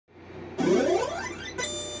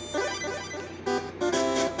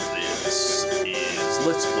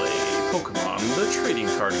let's play Pokemon the Trading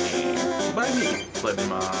Card Game by me,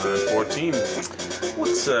 Pledmon14.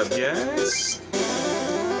 What's up, guys?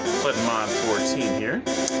 Pledmon14 here.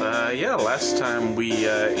 Yeah, last time we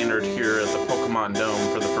entered here at the Pokemon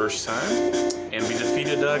Dome for the first time, and we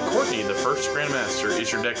defeated Courtney, the first Grandmaster.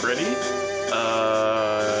 Is your deck ready?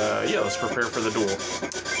 Yeah, let's prepare for the duel.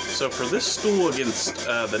 So for this duel against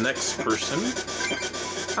the next person,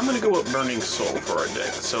 I'm gonna go with Burning Soul for our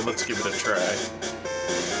deck, so let's give it a try.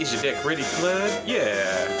 Is your deck ready, Flood? Yeah.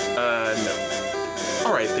 No.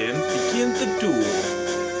 Alright then, begin the duel.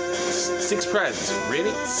 6 prizes.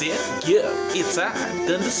 Ready, set, go. It's I,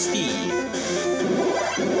 Thunder Steve.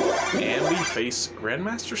 And we face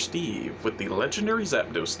Grandmaster Steve with the legendary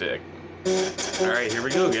Zapdos deck. Alright, here we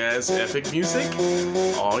go, guys. Epic music.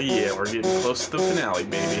 Oh yeah, we're getting close to the finale,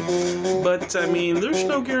 baby. But, I mean, there's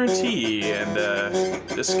no guarantee, and,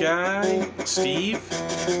 this guy, Steve,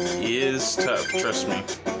 is tough, trust me.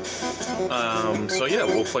 So yeah,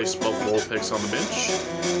 we'll place both Vulpix on the bench,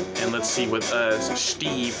 and let's see what,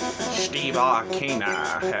 Steve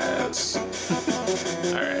Arcana has.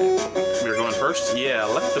 Alright, we're going first? Yeah,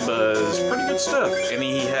 Electabuzz, pretty good stuff, and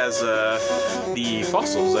he has, the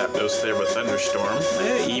Fossil Zapdos there with Thunderstorm.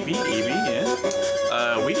 Yeah, Eevee,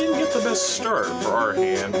 yeah. We didn't get the best start for our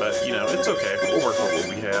hand, but, you know, it's okay. We'll work with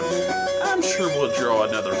what we have. I'm sure we'll draw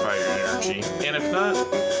another Fire Energy. And if not,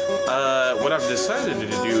 what I've decided to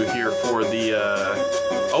do here for the,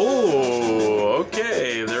 oh,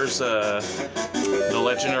 okay, there's, the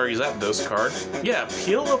legendary Zapdos card. Yeah,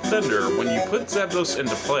 Peal of Thunder. When you put Zapdos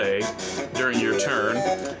into play during your turn,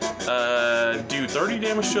 do 30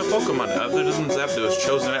 damage to a Pokemon other than Zapdos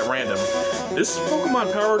chosen at random. This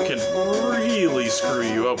Pokemon power can really screw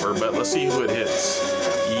you over, but let's see who it hits.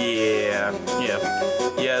 Yeah,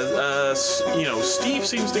 you know, Steve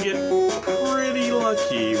seems to get pretty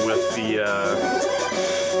lucky with the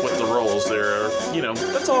rolls there. You know,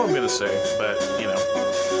 that's all I'm gonna say, but, you know,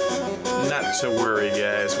 not to worry,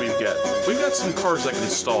 guys. We've got some cards that can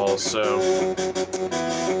stall, so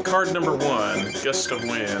card number 1, Gust of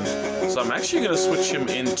Wind. So I'm actually gonna switch him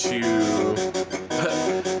into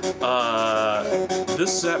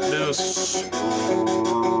this Zapdos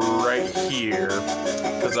right here,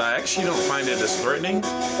 because I actually don't find it as threatening,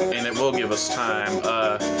 and it will give us time.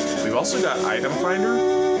 We've also got Item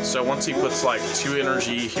Finder, so once he puts like 2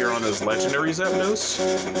 energy here on his legendary Zapdos,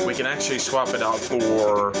 we can actually swap it out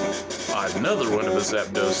for another one of his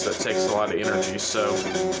Zapdos that takes a lot of energy, so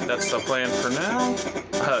that's the plan for now.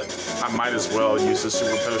 I might as well use the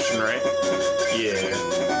Super Potion, right? Yeah.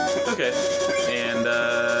 Okay. And,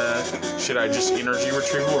 should I just energy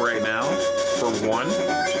retrieval right now for 1?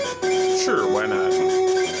 Sure, why not?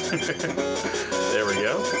 There we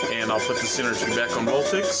go. And I'll put this energy back on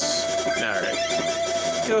Vulpix. Alright.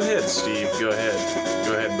 Go ahead, Steve. Go ahead.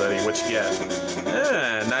 Go ahead, buddy. What you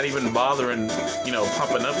got? Not even bothering, you know,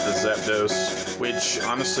 pumping up the Zapdos, which,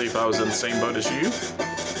 honestly, if I was in the same boat as you,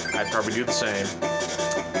 I'd probably do the same.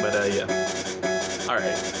 But, yeah.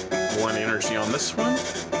 Alright. 1 energy on this one.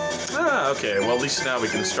 Okay, well, at least now we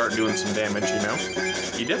can start doing some damage, you know?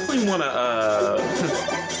 You definitely want to,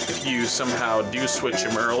 if you somehow do switch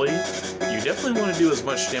him early, you definitely want to do as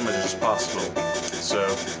much damage as possible. So,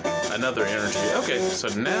 another energy. Okay, so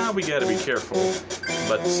now we gotta be careful.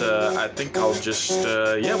 But, I think I'll just,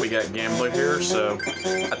 yeah, we got Gambler here, so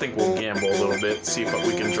I think we'll gamble a little bit, see if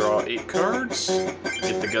we can draw 8 cards,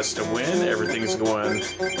 get the Gust of Wind. Everything's going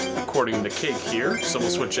according to cake here, so we'll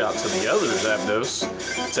switch out to the other Zapdos.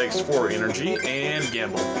 It takes 4 energy, and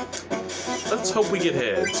gamble. Let's hope we get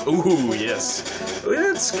heads. Ooh, yes.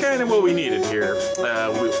 That's kind of what we needed here.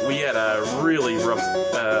 We had a really rough,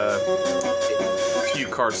 few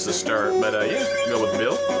cards to start, but, yeah, go with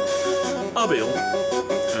Bill. A Bill.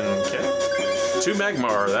 Okay. 2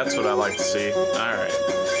 Magmar, that's what I like to see. Alright.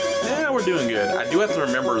 Yeah, we're doing good. I do have to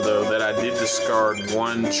remember, though, that I did discard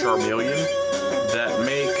 1 Charmeleon. That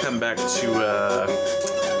may come back to,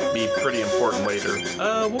 be pretty important later.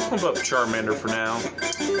 We'll pump up Charmander for now.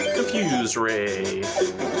 Confuse Ray.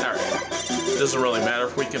 Alright. Doesn't really matter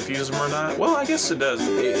if we confuse him or not. Well, I guess it does.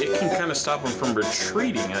 It can kind of stop him from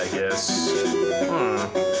retreating, I guess.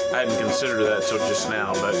 I hadn't considered that till just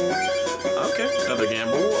now, but... Okay, another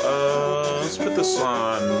gamble. Let's put this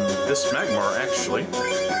on this Magmar, actually.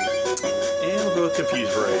 And we'll go with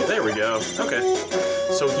Confuse Ray. There we go. Okay.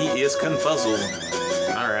 So he is confuzzled.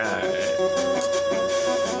 Alright.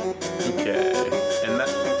 Okay. And that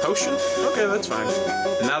potion? Okay, that's fine.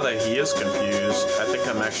 And now that he is confused, I think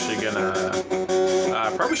I'm actually gonna...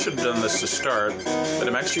 I probably should have done this to start, but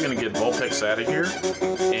I'm actually gonna get Vulpix out of here.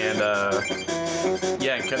 And, yeah,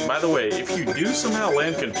 Yeah, and by the way, if you do somehow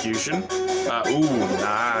land Confusion, ooh,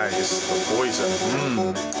 nice, the Poison.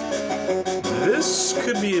 This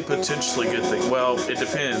could be a potentially good thing. Well, it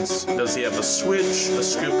depends. Does he have a switch, a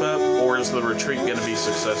scoop up, or is the retreat going to be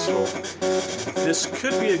successful? This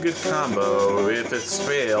could be a good combo. If it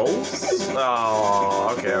fails,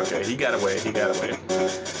 oh, okay, he got away.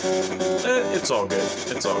 It's all good.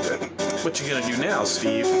 It's all good. What you gonna do now,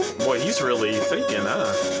 Steve? Boy, he's really thinking,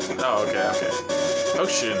 huh? Oh, okay.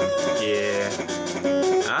 Ocean, yeah.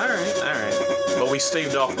 All right. But we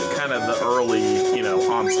staved off the early, you know,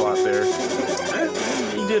 onslaught there.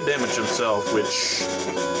 He did damage himself, which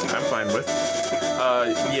I'm fine with.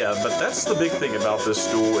 Yeah, but that's the big thing about this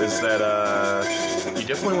duel is that, you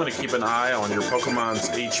definitely want to keep an eye on your Pokemon's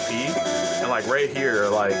HP. And, like, right here,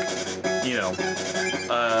 like, you know,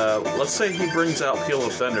 let's say he brings out Peal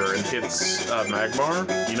of Thunder and hits, Magmar,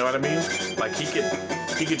 you know what I mean? Like, he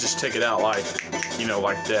could just take it out, like, you know,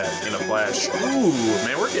 like that, in a flash. Ooh,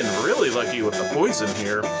 man, we're getting really lucky with the Poison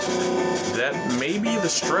here. That may be the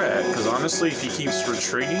strat, because honestly, if he keeps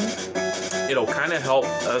retreating, it'll kind of help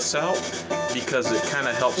us out, because it kind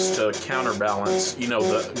of helps to counterbalance, you know,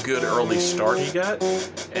 the good early start he got.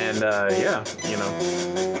 And, yeah, you know.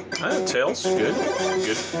 Tails, good.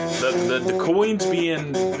 The coins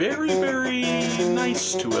being very, very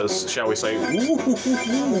nice to us, shall we say. Ooh.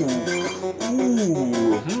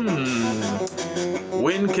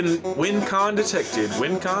 Wind con detected.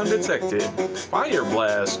 Fire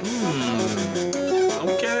blast.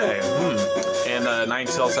 Okay. And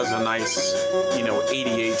Ninetales has a nice, you know,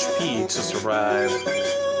 80 HP to survive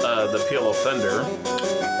the Peal of Thunder.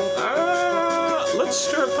 Let's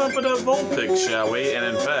start pumping up Vulpix, shall we? And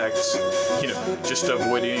in fact, you know, just to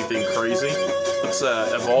avoid anything crazy, let's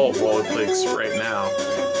evolve Vulpix right now.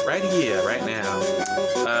 Right here, right now.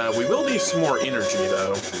 We will need some more energy,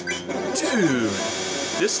 though. Dude,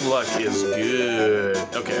 this luck is good.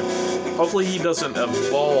 Okay, hopefully he doesn't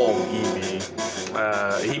evolve Eevee.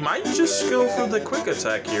 He might just go for the quick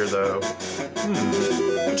attack here, though.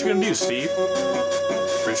 What you gonna do, Steve?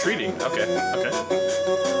 Retreating. Okay.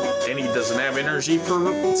 And he doesn't have energy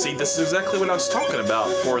for... See, this is exactly what I was talking about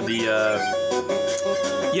for the,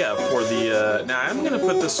 now, I'm gonna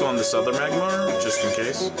put this on this other Magmar, just in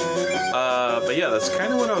case. But yeah, that's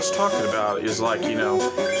kind of what I was talking about, is like, you know,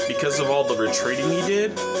 because of all the retreating he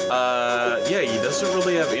did, yeah, he doesn't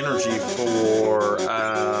really have energy for,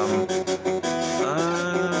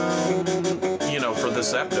 you know, for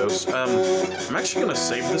this Zapdos. I'm actually gonna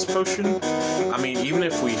save this potion. I mean, even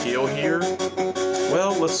if we heal here,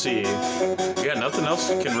 well, let's see. Yeah, nothing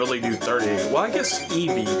else can really do 30. Well, I guess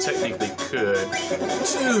Eevee technically could.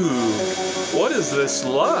 Dude, what is this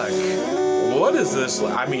luck?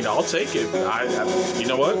 I mean, I'll take it. You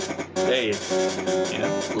know what? Hey, yeah,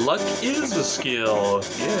 luck is a skill.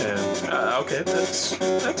 Yeah. Okay,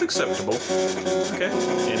 that's acceptable. Okay,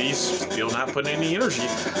 and he's still not putting any energy.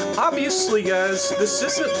 Obviously, guys, this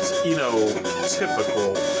isn't, you know,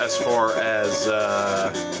 typical as far as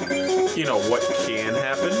you know, what can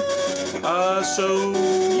happen. So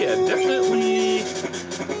yeah, definitely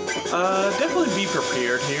be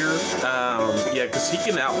prepared here. Yeah, because he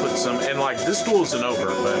can output some, and like, this duel isn't over,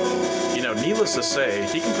 but, you know, needless to say,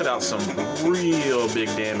 he can put out some real big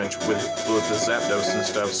damage with the Zapdos and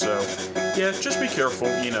stuff, so, yeah, just be careful,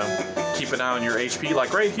 you know, keep an eye on your HP,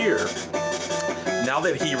 like right here. Now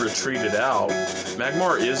that he retreated out,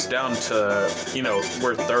 Magmar is down to, you know,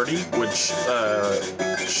 we're 30, which,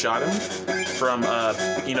 shot him from,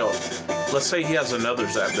 you know, let's say he has another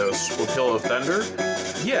Zapdos with Peal of Thunder.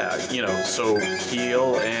 Yeah, you know, so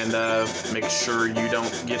heal and make sure you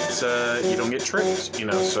don't get tricked, you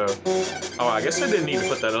know, so. Oh, I guess I didn't need to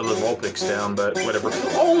put that other Vulpix down, but whatever.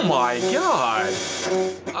 Oh my god!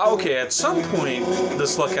 Okay, at some point,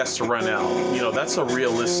 this luck has to run out. You know, that's a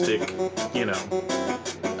realistic, you know,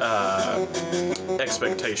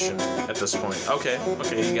 expectation at this point. Okay,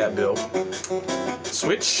 you got Bill.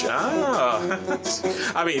 Switch? Ah.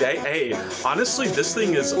 I mean, hey, honestly, this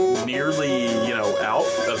thing is nearly, you know, out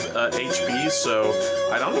of HP, so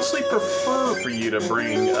I'd honestly prefer for you to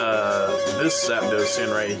bring this Zapdos in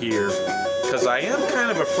right here, because I am kind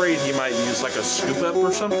of afraid he might use like a scoop up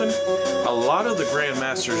or something. A lot of the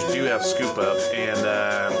Grandmasters do have scoop up, and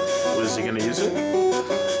what is he going to use it?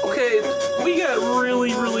 Okay, we got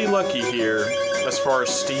really, really lucky here as far as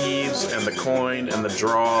Steve's and the coin and the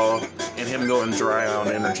draw and him going dry on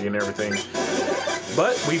energy and everything.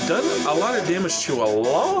 But we've done a lot of damage to a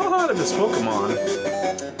lot of his Pokemon,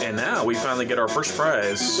 and now we finally get our first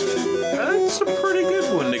prize. That's a pretty good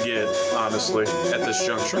one to get, honestly, at this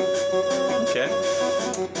juncture. Okay.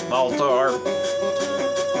 Baltar.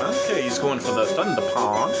 Okay, he's going for the Thunder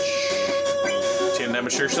Punch. 10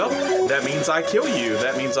 damage to yourself. That means I kill you.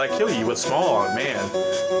 That means I kill you with Smog. Man,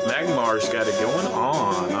 Magmar's got it going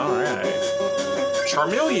on. All right.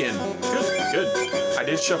 Charmeleon. Good, good. I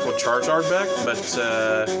did shuffle Charizard back, but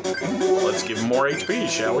let's give him more HP,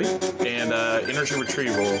 shall we? And energy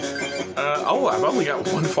retrieval. Oh, I've only got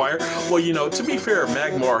one fire. Well, you know, to be fair,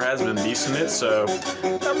 Magmar has been decent at it, so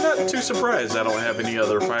I'm not too surprised I don't have any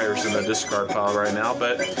other fires in the discard pile right now.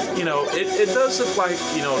 But, you know, it does look like,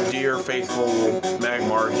 you know, dear faithful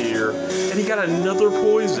Magmar here. And he got another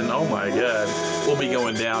poison. Oh my god. We'll be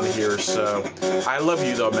going down here, so I love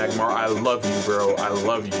you though, Magmar. I love you, bro. I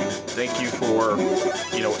love you. Thank you for,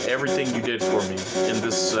 you know, everything you did for me in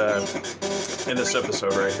this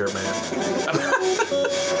episode right here, man.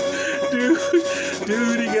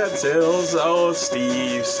 Dude, he got tails. Oh,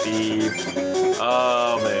 Steve.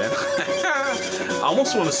 Oh, man. I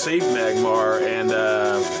almost want to save Magmar and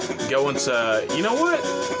go into, you know what?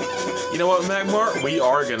 You know what, Magmar? We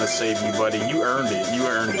are going to save you, buddy. You earned it. You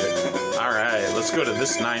earned it. All right, let's go to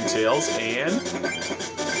this Ninetales and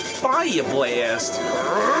Fire Blast.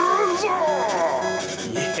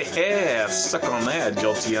 Yeah, suck on that,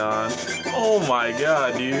 Jolteon. Oh my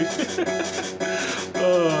god, dude.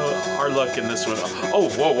 Our luck in this one. Oh,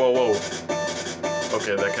 whoa.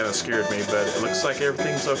 Okay, that kind of scared me, but it looks like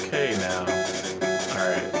everything's okay now.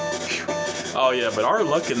 Alright. Oh yeah, but our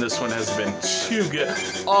luck in this one has been too good.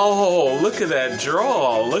 Oh, look at that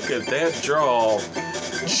draw. Look at that draw.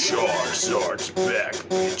 Charizard's back,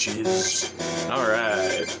 bitches.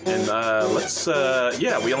 Alright, and let's,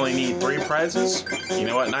 yeah, we only need 3 prizes. You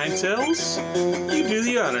know what, Ninetales? You do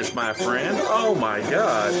the honors, my friend. Oh my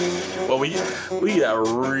god. Well, we got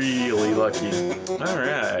really lucky.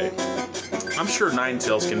 Alright. I'm sure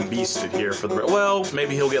Ninetales can beast it here for the... Well,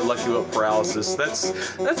 maybe he'll get lucky with paralysis.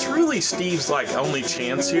 That's really Steve's, like, only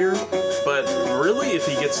chance here. But really, if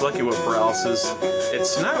he gets lucky with paralysis,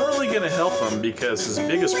 it's not really going to help him because his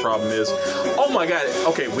biggest problem is... Oh my god,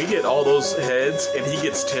 okay, we get all those heads and he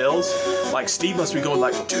gets tails. Like, Steve must be going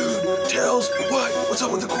like, dude, tails? What? What's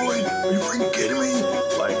up with the coin? Are you freaking kidding me?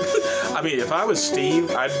 Like, I mean, if I was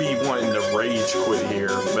Steve, I'd be wanting to rage quit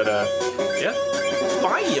here. But, yeah.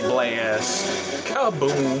 Fire Blast!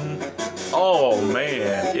 Kaboom! Oh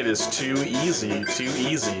man, it is too easy,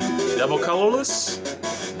 Double colorless?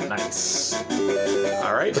 Nice.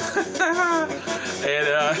 Alright.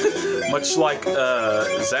 And much like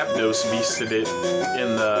Zapdos beasted it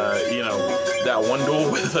in the, you know, that one duel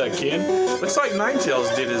with Ken, looks like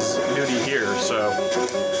Ninetales did his duty here, so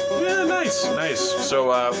yeah, nice. So,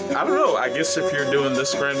 I don't know, I guess if you're doing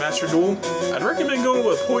this Grandmaster duel, I'd recommend going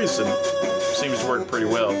with Poison. Seems to work pretty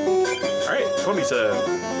well. Alright, 27.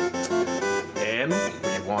 And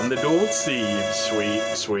we won the duel with Steve.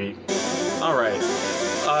 Sweet. Alright.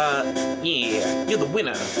 Yeah, you're the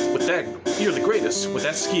winner. With that, you're the greatest. With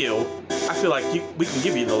that skill, I feel like we can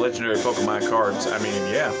give you the legendary Pokemon cards. I mean,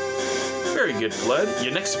 yeah. Very good, Flood.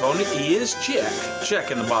 Your next opponent is Jack.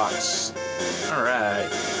 Jack in the box.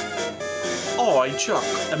 Alright. I, Chuck,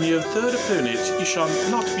 am your third opponent. You shall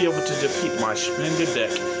not be able to defeat my splendid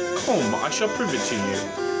deck. Come, I shall prove it to you.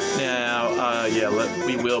 Now, yeah,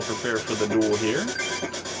 we will prepare for the duel here.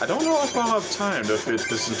 I don't know if I'll have time to fit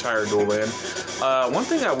this entire duel in. One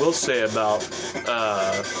thing I will say about,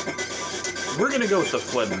 we're gonna go with the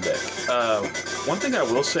Flooding deck. One thing I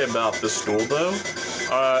will say about this duel, though,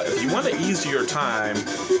 if you want to ease your time,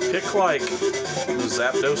 pick, like, the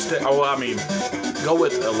Zapdos deck. Oh, I mean, go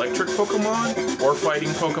with electric Pokemon, or fighting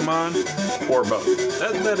Pokemon, or both.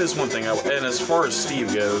 That is one thing. And as far as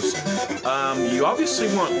Steve goes, you obviously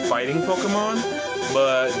want fighting Pokemon,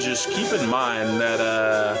 but just keep in mind that,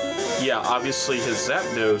 yeah, obviously his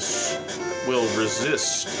Zapdos will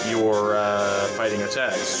resist your fighting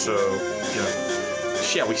attacks, so, you know.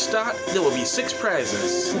 Shall we start? There will be 6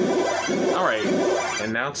 prizes. Alright,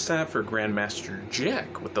 and now it's time for Grandmaster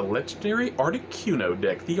Jack with the legendary Articuno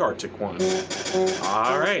deck, the Arctic one.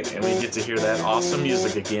 Alright, and we get to hear that awesome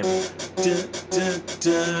music again. Dun, dun,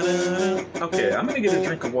 dun, dun. Okay, I'm gonna get a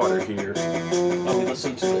drink of water here. I'll be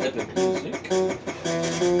listening to the epic music.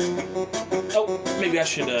 Oh, maybe I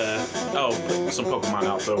should, put some Pokemon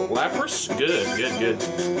out, though. Lapras? Good.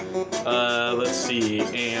 Let's see,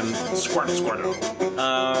 and Squirtle.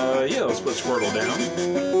 Yeah, let's put Squirtle down.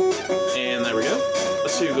 And there we go.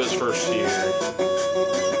 Let's see who goes first here.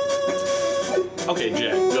 Okay,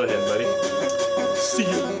 Jack, go ahead, buddy. See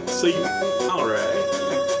you. Alright.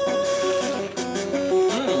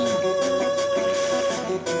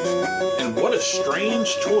 And what a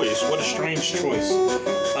strange choice.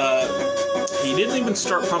 He didn't even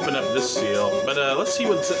start pumping up this seal, but let's see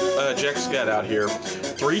what Jack's got out here.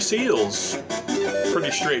 3 seals.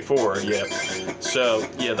 Pretty straightforward, yeah. So,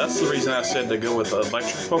 yeah, that's the reason I said to go with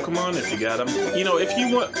electric Pokemon if you got them. You know, if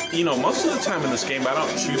you want, you know, most of the time in this game I don't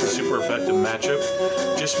choose a super effective matchup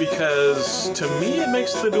just because, to me, it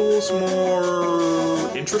makes the duels more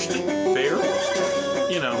interesting, fair,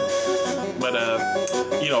 you know. But,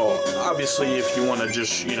 you know, obviously if you want to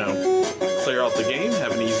just, you know, clear out the game,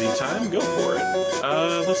 have an easy time, go for it.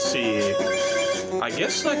 Let's see. I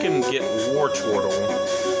guess I can get Wartortle.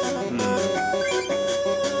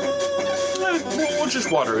 We'll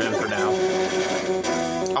just water in for now.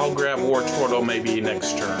 I'll grab Wartortle maybe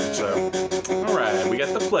next turn, so. Alright, we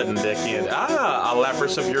got the flooding deck in. Ah, a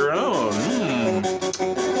Lapras of your own.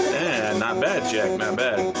 Not bad, Jack, not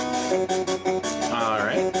bad.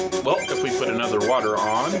 Alright. Well, if we put another water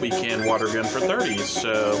on, we can water gun for 30,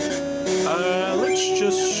 so let's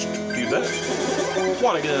just do that.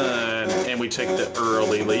 Water gun, and we take the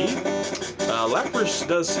early lead. Lapras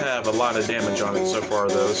does have a lot of damage on it so far,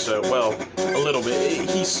 though, so, well, a little bit.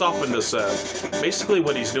 He softened us up. Basically,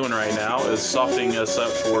 what he's doing right now is softening us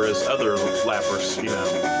up for his other Lapras, you know.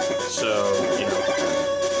 So, you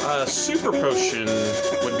know, Super Potion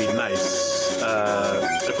would be nice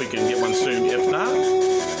if we can get one soon. If not,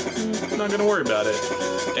 I'm not gonna worry about it.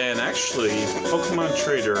 And actually, Pokemon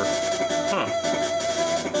Trader,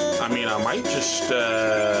 I mean, I might just,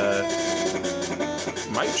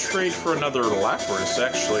 might trade for another Lapras,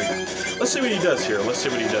 actually. Let's see what he does here. Let's see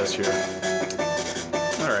what he does here.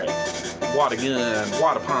 Alright. Water gun,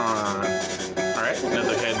 water pond. Alright,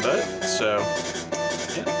 another headbutt. So,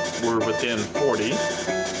 yeah, we're within 40.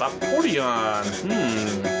 About 40 on.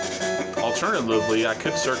 Alternatively, I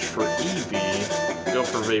could search for Eevee. Go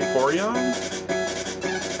for Vaporeon.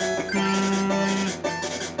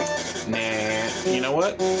 Nah. You know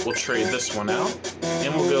what? We'll trade this one out.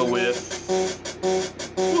 And we'll go with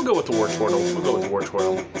the Wartortle. We'll go with the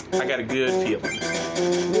Wartortle. I got a good feeling.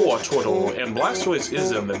 Wartortle. And Blastoise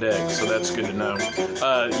is in the deck, so that's good to know.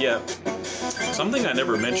 Yeah. Something I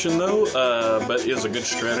never mentioned, though, but is a good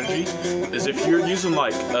strategy, is if you're using,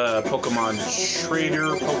 like, Pokemon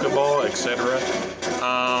Trader, Pokeball, etc.,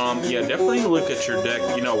 yeah, definitely look at your deck,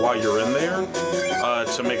 you know, while you're in there,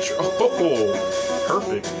 to make sure, oh,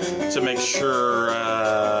 perfect, to make sure,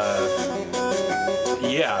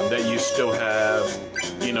 yeah, that you still have,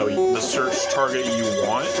 you know, the search target you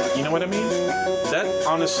want, you know what I mean? That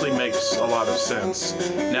honestly makes a lot of sense.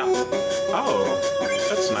 Now, oh,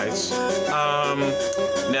 that's nice.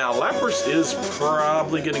 Now, Lapras is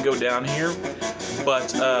probably going to go down here,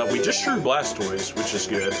 but we just drew Blastoise, which is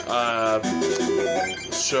good.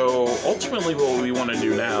 So, ultimately what we want to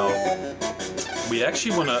do now, we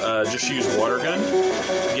actually want to just use Water Gun,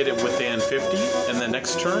 get it within 50, and then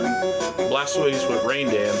next turn, Blastoise with Rain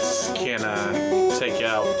Dance can take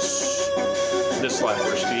out this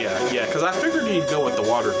Lapras. Yeah, because I figured he'd go with the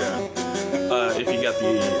Water Gun if he got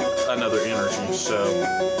the another energy. So,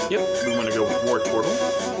 yep, we want to go with Wartortle.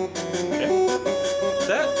 Okay,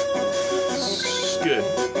 that's good.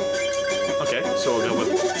 Okay, so we'll go with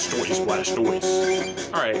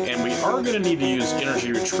Blastoise. Alright, and we are going to need to use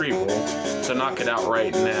Energy Retrieval to knock it out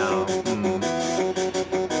right now.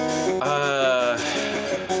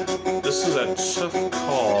 This is a tough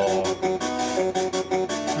call.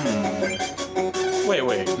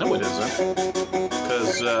 Wait, no it isn't.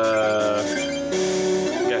 Because,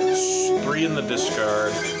 got 3 in the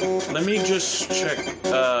discard. Let me just check,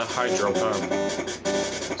 Hydro Pump.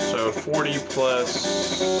 So 40 plus...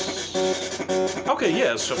 Okay,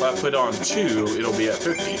 yeah, so if I put on 2, it'll be at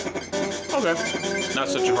 50. Okay, not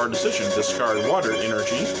such a hard decision. Discard Water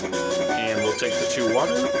Energy, and we'll take the 2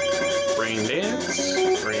 water, Rain Dance,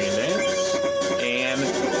 and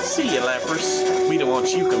see ya, Lapras. We don't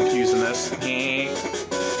want you confusing us.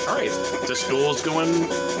 Alright, this duel's going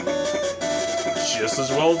just as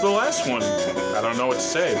well as the last one. I don't know what to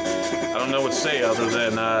say. I don't know what to say other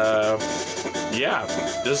than, yeah,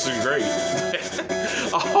 this is great.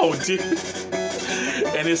 Oh, dude.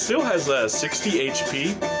 And it still has 60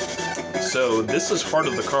 HP, so this is part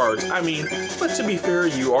of the cards. I mean, but to be fair,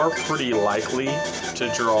 you are pretty likely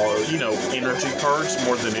to draw, you know, energy cards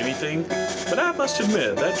more than anything. But I must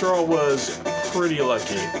admit, that draw was pretty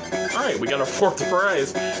lucky. Alright, we got our 4th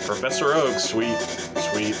prize. Professor Oak, sweet.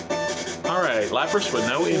 Alright, Lapras with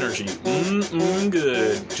no energy.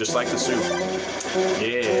 Good. Just like the soup.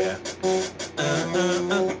 Yeah.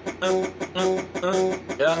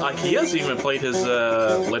 Yeah, like he hasn't even played his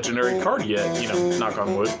legendary card yet, you know, knock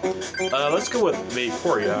on wood. Let's go with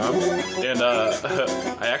Vaporeon, and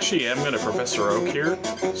I actually am going to Professor Oak here.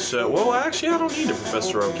 So, well, actually, I don't need a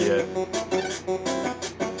Professor Oak yet.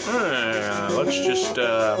 Let's just,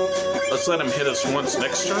 let's let him hit us once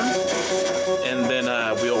next turn, and then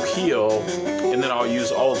we'll heal, and then I'll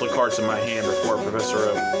use all of the cards in my hand before Professor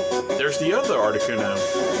Oak. There's the other Articuno,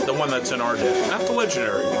 the one that's in our deck, not the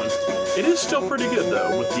legendary one. It is still pretty good,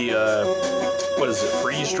 though, with the, what is it,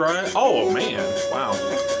 Freeze Dry? Oh, man, wow.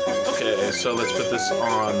 Okay, so let's put this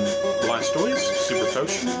on Blastoise, Super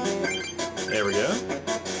Potion. There we go.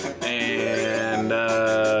 And,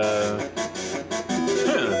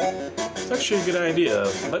 it's actually a good idea.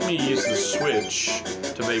 Let me use the switch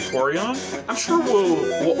to Vaporeon. I'm sure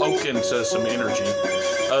we'll oak into some energy.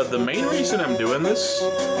 The main reason I'm doing this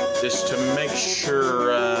is to make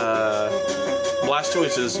sure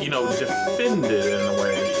Blastoise is, you know, defended in a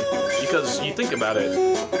way. Because you think about it,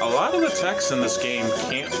 a lot of attacks in this game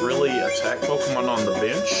can't really attack Pokemon on the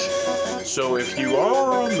bench. So if you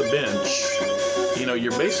are on the bench, you know,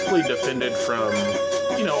 you're basically defended from,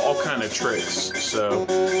 you know, all kind of tricks. So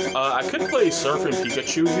I could play Surfing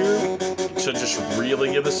Pikachu here to just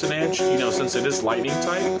really give us an edge, you know, since it is lightning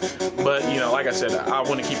type. But, you know, like I said, I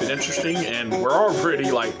want to keep it interesting, and we're already,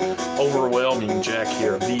 like, overwhelming Jack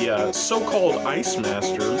here. The so-called Ice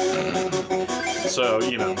Master. So,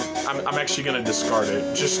 you know, I'm actually going to discard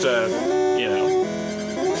it. Just, you know,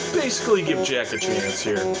 basically give Jack a chance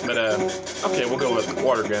here. But, okay, we'll go with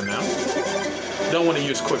Water Gun now. Don't want to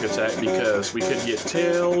use Quick Attack because we could get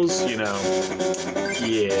Tails, you know.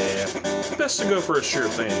 Yeah. Best to go for a sure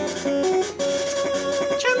thing.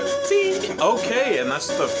 Okay, and that's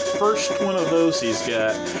the first one of those he's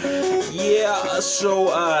got. Yeah, so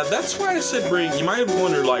that's why I said bring. You might have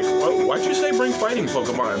wondered, like, why'd you say bring fighting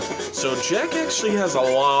Pokemon? So Jack actually has a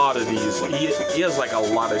lot of these. He has like a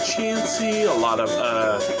lot of Chansey, a lot of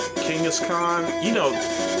Kangaskhan. You know,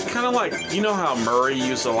 kind of like, you know how Murray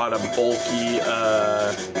used a lot of bulky.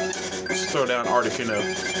 Let's throw down Articuno.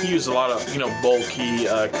 He used a lot of, you know, bulky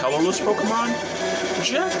colorless Pokemon.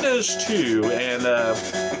 Jack does too, and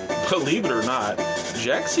believe it or not,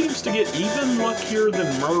 Jack seems to get even luckier than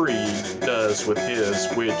Murray does with his,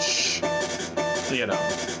 which, you know,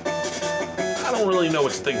 I don't really know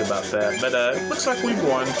what to think about that, but looks like we've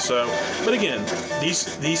won. So, but again,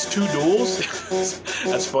 these two duels,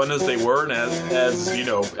 as fun as they were and as you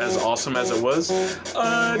know, as awesome as it was,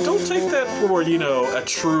 don't take that for, you know, a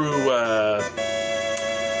true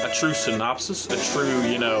synopsis, a true,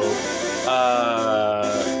 you know,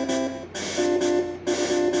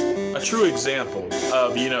 true example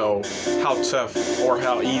of, you know, how tough or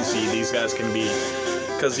how easy these guys can be.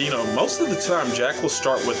 Because, you know, most of the time Jack will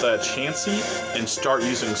start with Chansey and start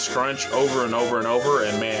using Scrunch over and over and over,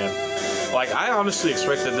 and man, like, I honestly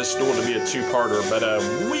expected this duel to be a two-parter, but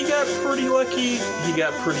we got pretty lucky, he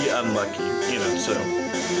got pretty unlucky, you know, so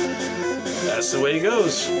that's the way it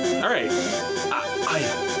goes. Alright,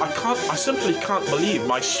 I simply can't believe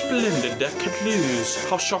my splendid deck could lose.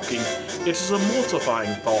 How shocking. It is a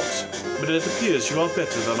mortifying thought, but it appears you are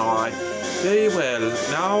better than I. Very well,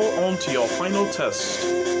 now on to your final test.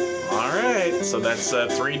 Alright, so that's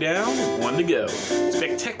 3 down, 1 to go.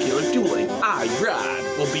 Spectacular dueling. Rod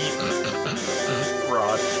will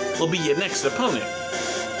be your next opponent.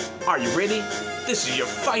 Are you ready? This is your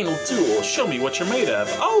final duel. Show me what you're made of.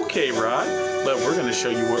 Okay, Rod, but we're going to show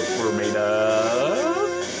you what we're made of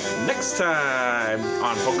next time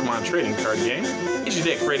on Pokemon Trading Card Game. Is your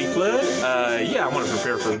deck ready, Flood? Yeah, I want to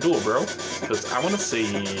prepare for the duel, bro, because I want to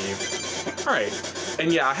save. Alright,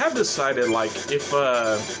 and yeah, I have decided, like, if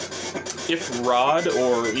Rod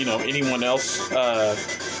or, you know, anyone else,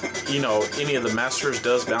 you know, any of the Masters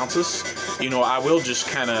does bounces, you know, I will just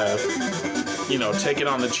kind of, you know, take it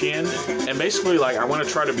on the chin, and basically, like, I want to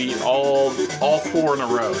try to beat all 4 in a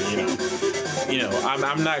row, you know. You know,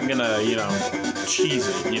 I'm not gonna, you know, cheese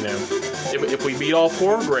it, you know. If we beat all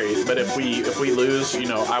 4, great, but if we lose, you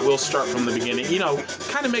know, I will start from the beginning, you know,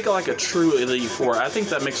 kind of make it like a true Elite 4. I think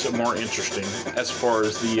that makes it more interesting as far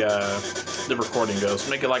as the recording goes.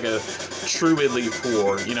 Make it like a true Elite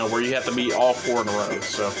 4, you know, where you have to beat all 4 in a row,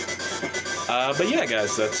 so. But yeah,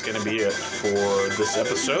 guys, that's going to be it for this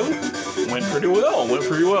episode. Went pretty well.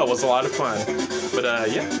 It was a lot of fun. But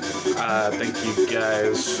yeah, thank you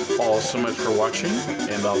guys all so much for watching,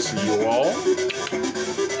 and I'll see you all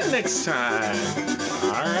next time.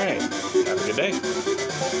 All right, have a good day.